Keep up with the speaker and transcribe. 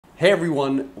Hey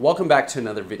everyone, welcome back to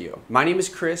another video. My name is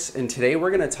Chris, and today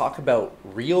we're going to talk about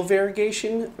real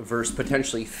variegation versus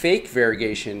potentially fake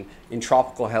variegation in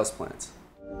tropical houseplants.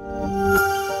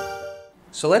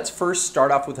 So let's first start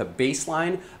off with a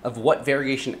baseline of what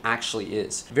variegation actually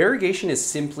is. Variegation is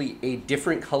simply a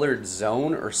different colored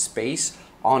zone or space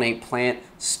on a plant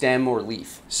stem or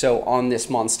leaf. So on this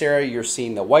Monstera, you're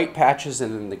seeing the white patches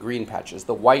and then the green patches.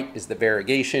 The white is the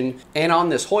variegation. And on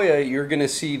this Hoya, you're gonna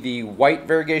see the white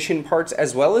variegation parts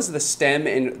as well as the stem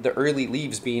and the early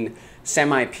leaves being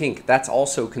semi-pink. That's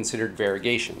also considered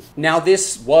variegation. Now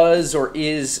this was or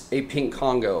is a pink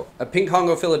Congo. A pink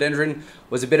Congo philodendron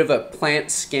was a bit of a plant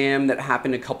scam that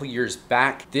happened a couple years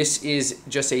back. This is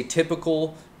just a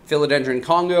typical Philodendron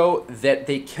Congo that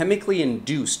they chemically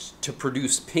induced to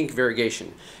produce pink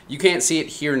variegation. You can't see it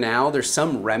here now. There's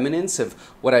some remnants of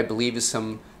what I believe is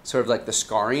some sort of like the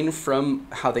scarring from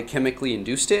how they chemically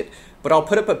induced it, but I'll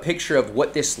put up a picture of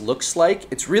what this looks like.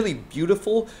 It's really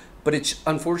beautiful, but it's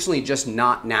unfortunately just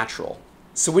not natural.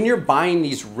 So when you're buying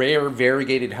these rare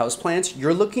variegated houseplants,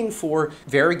 you're looking for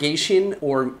variegation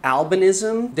or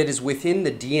albinism that is within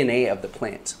the DNA of the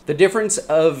plant. The difference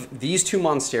of these two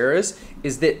Monsteras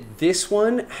is that this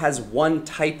one has one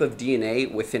type of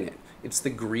DNA within it. It's the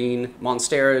green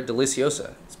Monstera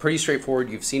Deliciosa. It's pretty straightforward.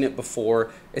 You've seen it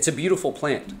before. It's a beautiful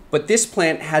plant. But this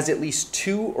plant has at least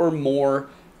two or more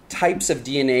types of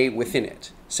DNA within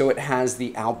it. So it has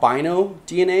the albino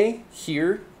DNA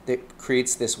here that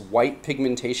creates this white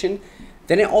pigmentation.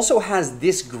 Then it also has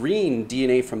this green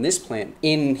DNA from this plant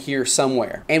in here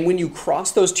somewhere. And when you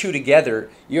cross those two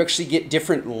together, you actually get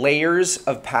different layers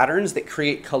of patterns that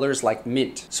create colors like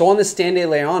mint. So on the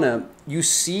Standaleana, you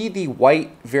see the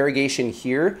white variegation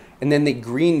here and then the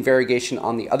green variegation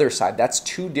on the other side. That's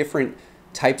two different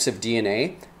types of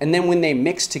DNA. And then when they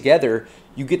mix together,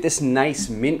 you get this nice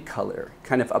mint color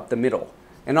kind of up the middle.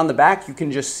 And on the back, you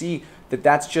can just see that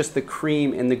that's just the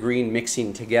cream and the green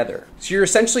mixing together. So you're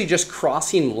essentially just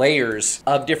crossing layers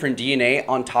of different DNA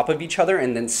on top of each other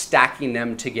and then stacking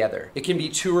them together. It can be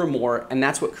two or more, and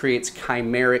that's what creates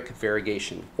chimeric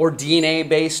variegation, or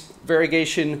DNA-based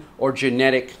variegation, or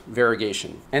genetic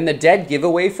variegation. And the dead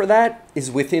giveaway for that is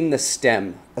within the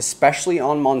stem, especially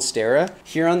on Monstera.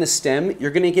 Here on the stem,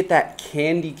 you're gonna get that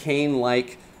candy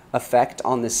cane-like effect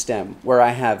on the stem where I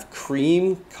have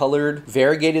cream colored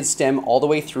variegated stem all the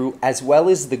way through as well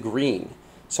as the green.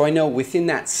 So I know within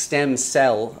that stem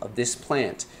cell of this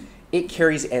plant, it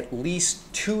carries at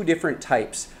least two different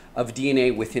types of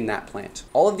DNA within that plant.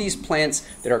 All of these plants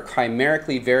that are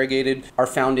chimerically variegated are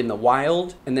found in the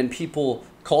wild, and then people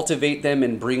cultivate them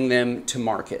and bring them to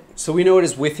market. So we know it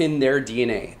is within their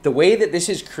DNA. The way that this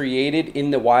is created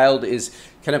in the wild is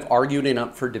kind of argued and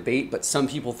up for debate, but some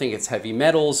people think it's heavy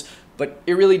metals, but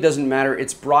it really doesn't matter.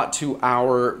 It's brought to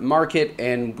our market,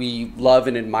 and we love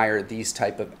and admire these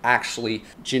type of actually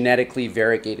genetically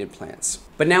variegated plants.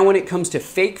 But now when it comes to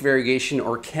fake variegation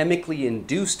or chemically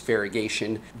induced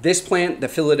variegation, this plant, the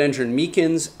Philodendron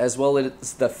Micans, as well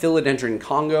as the Philodendron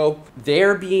Congo,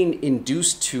 they're being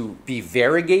induced to be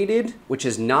variegated, which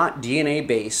is not DNA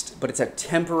based, but it's a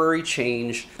temporary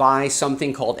change by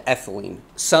something called ethylene.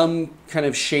 Some kind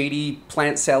of shady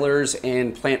plant sellers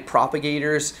and plant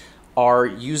propagators are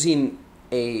using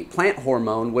a plant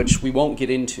hormone, which we won't get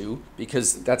into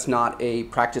because that's not a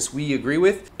practice we agree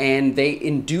with, and they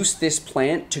induce this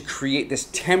plant to create this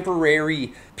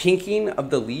temporary pinking of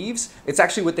the leaves. It's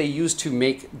actually what they use to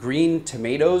make green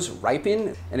tomatoes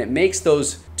ripen, and it makes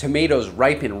those tomatoes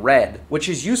ripen red, which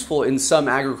is useful in some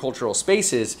agricultural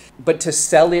spaces, but to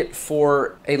sell it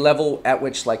for a level at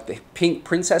which like the pink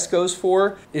princess goes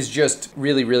for is just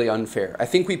really, really unfair. I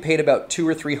think we paid about $200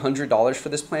 or $300 for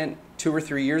this plant 2 or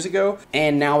 3 years ago,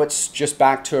 and now it's just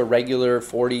back to a regular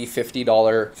 $40, $50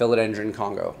 Philodendron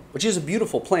Congo, which is a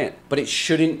beautiful plant, but it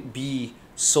shouldn't be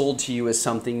sold to you as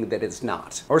something that it's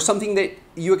not, or something that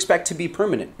you expect to be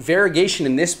permanent. Variegation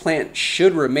in this plant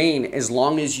should remain as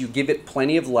long as you give it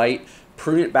plenty of light,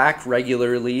 prune it back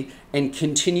regularly, and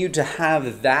continue to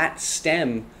have that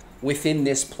stem within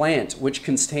this plant, which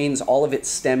contains all of its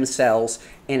stem cells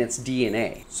and its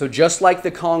DNA. So just like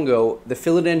the Congo, the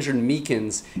Philodendron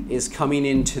Micans is coming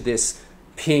into this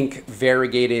pink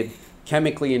variegated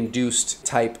chemically induced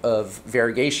type of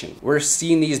variegation. We're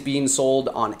seeing these being sold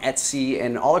on Etsy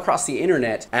and all across the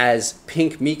internet as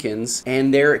pink Micans,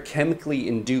 and they're chemically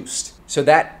induced. So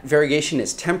that variegation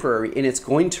is temporary and it's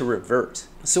going to revert.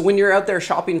 So when you're out there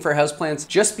shopping for houseplants,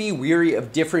 just be wary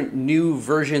of different new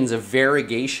versions of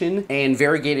variegation and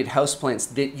variegated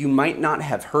houseplants that you might not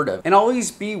have heard of. And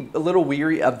always be a little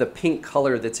weary of the pink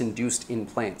color that's induced in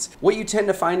plants. What you tend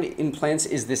to find in plants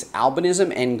is this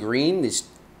albinism and green, these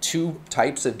two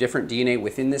types of different DNA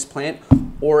within this plant,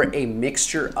 or a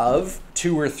mixture of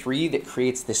 2 or 3 that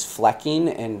creates this flecking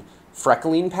and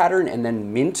freckling pattern and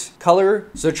then mint color.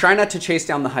 So try not to chase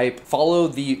down the hype. Follow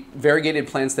the variegated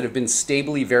plants that have been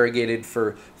stably variegated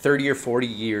for 30 or 40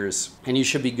 years, and you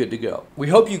should be good to go. We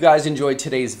hope you guys enjoyed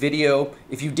today's video.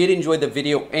 If you did enjoy the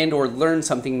video and or learn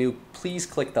something new, please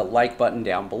click the like button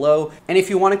down below. And if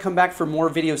you want to come back for more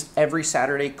videos every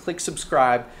Saturday, click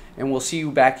subscribe, and we'll see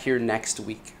you back here next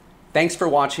week. Thanks for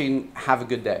watching. Have a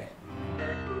good day.